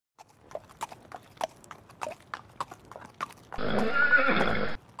Hi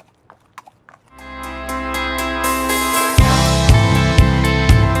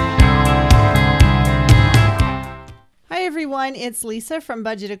everyone, it's Lisa from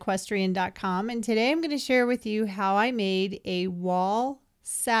budgetequestrian.com, and today I'm going to share with you how I made a wall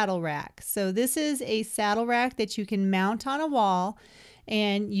saddle rack. So this is a saddle rack that you can mount on a wall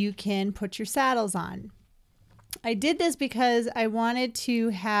and you can put your saddles on. I did this because I wanted to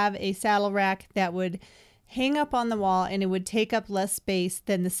have a saddle rack that would hang up on the wall and it would take up less space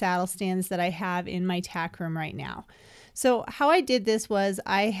than the saddle stands that I have in my tack room right now. So how I did this was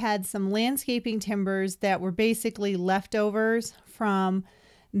I had some landscaping timbers that were basically leftovers from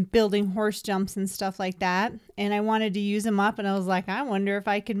building horse jumps and stuff like that. And I wanted to use them up, and I was like, I wonder if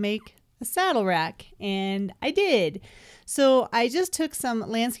I could make a saddle rack. And I did. So I just took some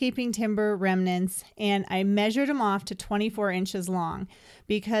landscaping timber remnants and I measured them off to 24 inches long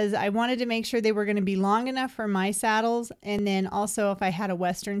because I wanted to make sure they were going to be long enough for my saddles. And then also if I had a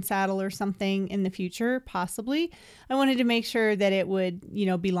Western saddle or something in the future, possibly, I wanted to make sure that it would,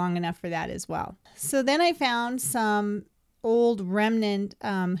 be long enough for that as well. So then I found some old remnant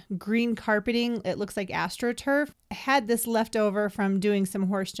green carpeting. It looks like astro-turf. I had this left over from doing some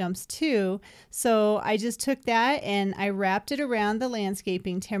horse jumps too. So I just took that and I wrapped it around the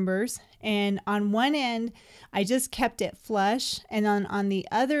landscaping timbers. And on one end, I just kept it flush. And on the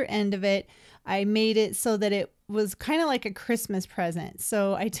other end of it, I made it so that it was kind of like a Christmas present.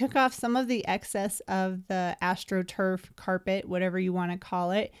 So I took off some of the excess of the astro-turf carpet, whatever you want to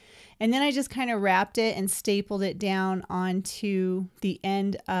call it. And then I just kind of wrapped it and stapled it down onto the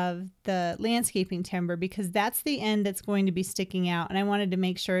end of the landscaping timber because that's the end that's going to be sticking out. And I wanted to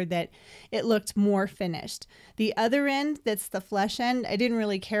make sure that it looked more finished. The other end, that's the flesh end, I didn't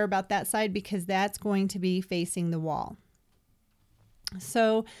really care about that side because that's going to be facing the wall.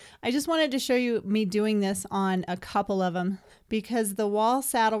 So I just wanted to show you me doing this on a couple of them because the wall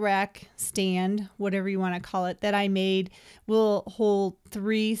saddle rack stand, whatever you want to call it, that I made will hold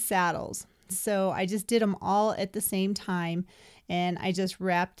 3 saddles. So I just did them all at the same time and I just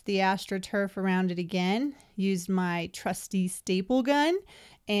wrapped the astro-turf around it again, used my trusty staple gun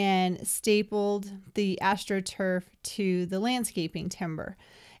and stapled the astro-turf to the landscaping timber.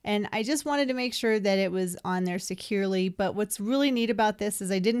 And I just wanted to make sure that it was on there securely. But what's really neat about this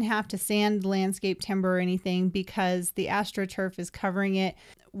is I didn't have to sand the landscape timber or anything because the astro-turf is covering it,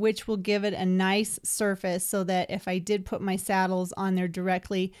 which will give it a nice surface so that if I did put my saddles on there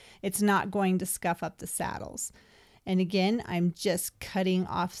directly, it's not going to scuff up the saddles. And again, I'm just cutting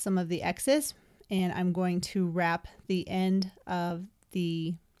off some of the excess and I'm going to wrap the end of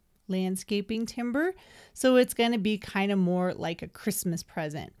the landscaping timber so it's going to be kind of more like a Christmas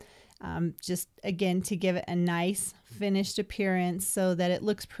present, just again to give it a nice finished appearance so that it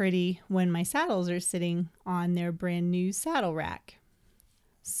looks pretty when my saddles are sitting on their brand new saddle rack.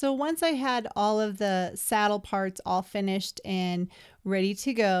 So once I had all of the saddle parts all finished and ready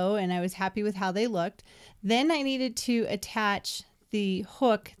to go and I was happy with how they looked, then I needed to attach the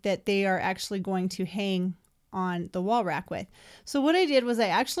hook that they are actually going to hang on the wall rack with. So what I did was I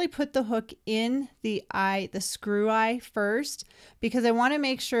actually put the hook in the screw eye first because I want to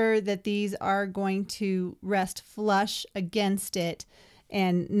make sure that these are going to rest flush against it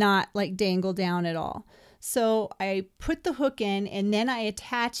and not like dangle down at all. So I put the hook in and then I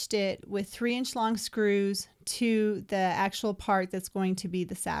attached it with 3-inch long screws to the actual part that's going to be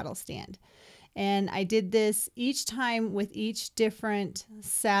the saddle stand. And I did this each time with each different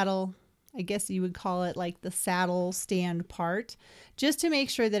saddle, I guess you would call it like the saddle stand part, just to make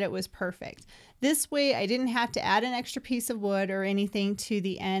sure that it was perfect. This way I didn't have to add an extra piece of wood or anything to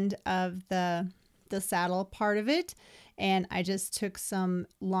the end of the saddle part of it. And I just took some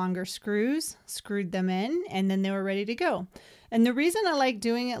longer screws, screwed them in, and then they were ready to go. And the reason I like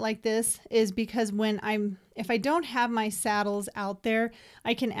doing it like this is because if I don't have my saddles out there,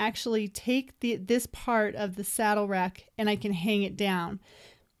 I can actually take this part of the saddle rack and I can hang it down,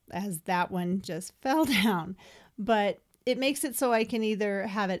 as that one just fell down. But it makes it so I can either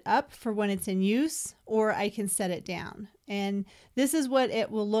have it up for when it's in use or I can set it down. And this is what it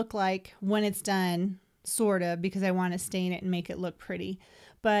will look like when it's done, sort of, because I want to stain it and make it look pretty.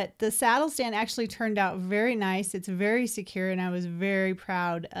 But the saddle stand actually turned out very nice. It's very secure and I was very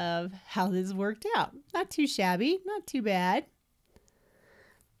proud of how this worked out. Not too shabby, not too bad.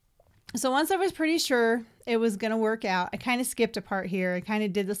 So once I was pretty sure it was going to work out, I kind of skipped a part here. I kind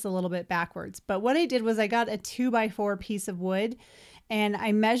of did this a little bit backwards. But what I did was I got a 2x4 piece of wood and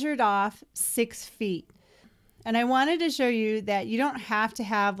I measured off 6 feet. And I wanted to show you that you don't have to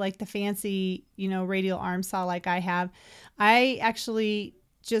have like the fancy, radial arm saw like I have. I actually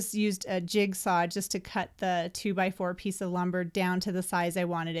just used a jigsaw just to cut the 2x4 piece of lumber down to the size I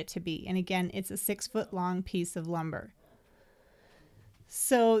wanted it to be. And again, it's a 6-foot long piece of lumber.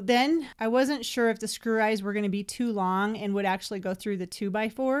 So then I wasn't sure if the screw eyes were going to be too long and would actually go through the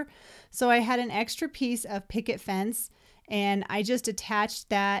 2x4. So I had an extra piece of picket fence and I just attached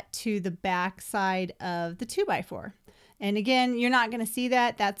that to the back side of the 2x4. And again, you're not going to see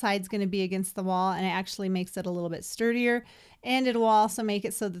that. That side's going to be against the wall, and it actually makes it a little bit sturdier. And it will also make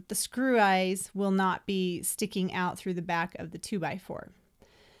it so that the screw eyes will not be sticking out through the back of the 2x4.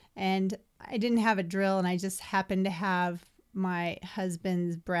 And I didn't have a drill, and I just happened to have my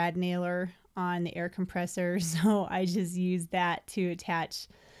husband's brad nailer on the air compressor, so I just used that to attach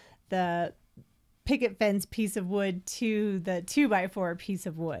the picket fence piece of wood to the 2x4 piece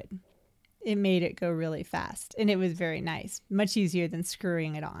of wood. It made it go really fast, and it was very nice, much easier than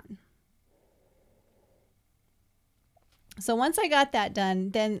screwing it on. So once I got that done,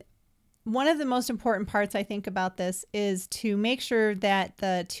 then one of the most important parts I think about this is to make sure that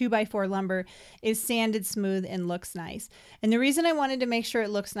the 2x4 lumber is sanded smooth and looks nice. And the reason I wanted to make sure it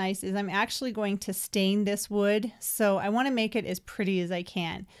looks nice is I'm actually going to stain this wood. So I want to make it as pretty as I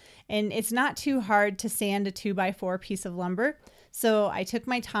can. And it's not too hard to sand a 2x4 piece of lumber. So I took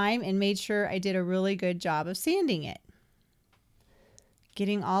my time and made sure I did a really good job of sanding it.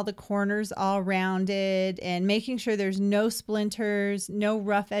 Getting all the corners all rounded and making sure there's no splinters, no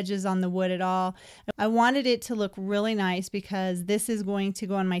rough edges on the wood at all. I wanted it to look really nice because this is going to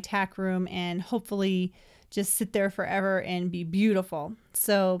go in my tack room and hopefully just sit there forever and be beautiful.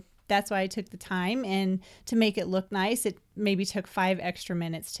 So that's why I took the time, and to make it look nice, it maybe took 5 extra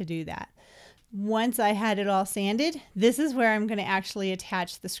minutes to do that. Once I had it all sanded, this is where I'm going to actually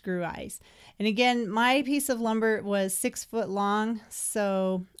attach the screw eyes. And again, my piece of lumber was 6 foot long,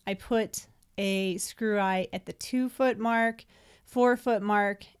 so I put a screw eye at the 2-foot mark, 4-foot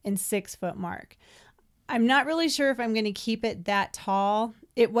mark, and 6-foot mark. I'm not really sure if I'm going to keep it that tall.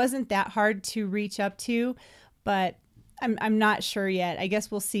 It wasn't that hard to reach up to, but I'm not sure yet. I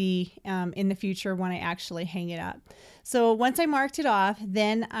guess we'll see in the future when I actually hang it up. So once I marked it off,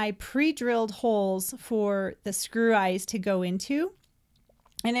 then I pre-drilled holes for the screw eyes to go into.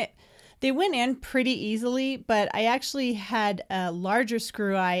 And they went in pretty easily, but I actually had a larger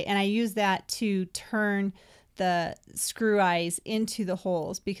screw eye, and I used that to turn the screw eyes into the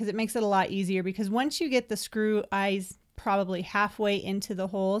holes because it makes it a lot easier, because once you get the screw eyes probably halfway into the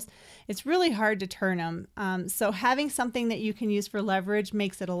holes, it's really hard to turn them. So having something that you can use for leverage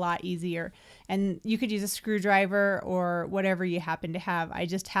makes it a lot easier. And you could use a screwdriver or whatever you happen to have. I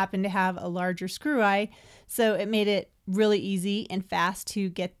just happened to have a larger screw eye, so it made it really easy and fast to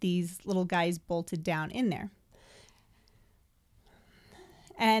get these little guys bolted down in there.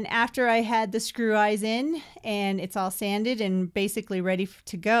 And after I had the screw eyes in and it's all sanded and basically ready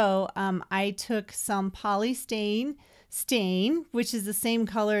to go, I took some polystyrene stain, which is the same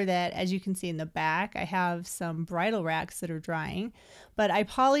color that, as you can see in the back, I have some bridle racks that are drying, but I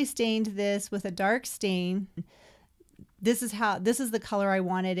polystained this with a dark stain. This is the color I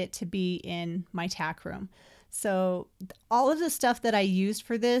wanted it to be in my tack room. So all of the stuff that I used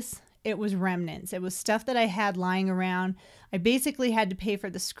for this, it was remnants. It was stuff that I had lying around. I basically had to pay for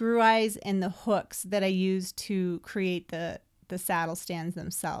the screw eyes and the hooks that I used to create the saddle stands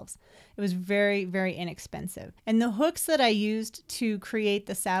themselves. It was very, very inexpensive. And the hooks that I used to create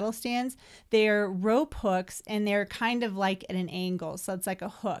the saddle stands, they're rope hooks, and they're kind of like at an angle. So it's like a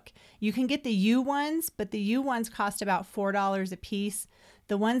hook. You can get the U ones, but the U ones cost about $4 a piece.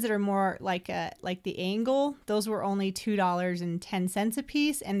 The ones that are more like the angle, those were only $2.10 a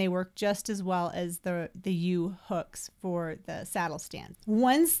piece, and they work just as well as the U hooks for the saddle stand.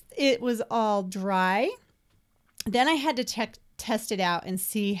 Once it was all dry, then I had to test it out and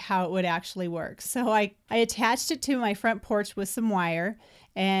see how it would actually work. So I attached it to my front porch with some wire,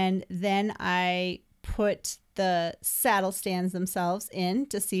 and then I put the saddle stands themselves in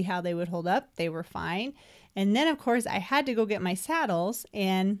to see how they would hold up. They were fine. And then, of course, I had to go get my saddles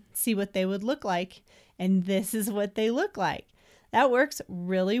and see what they would look like. And this is what they look like. That works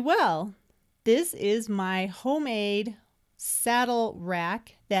really well. This is my homemade saddle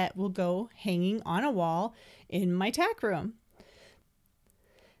rack that will go hanging on a wall in my tack room.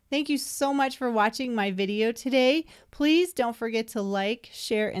 Thank you so much for watching my video today. Please don't forget to like,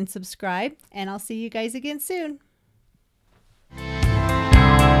 share, and subscribe, and I'll see you guys again soon.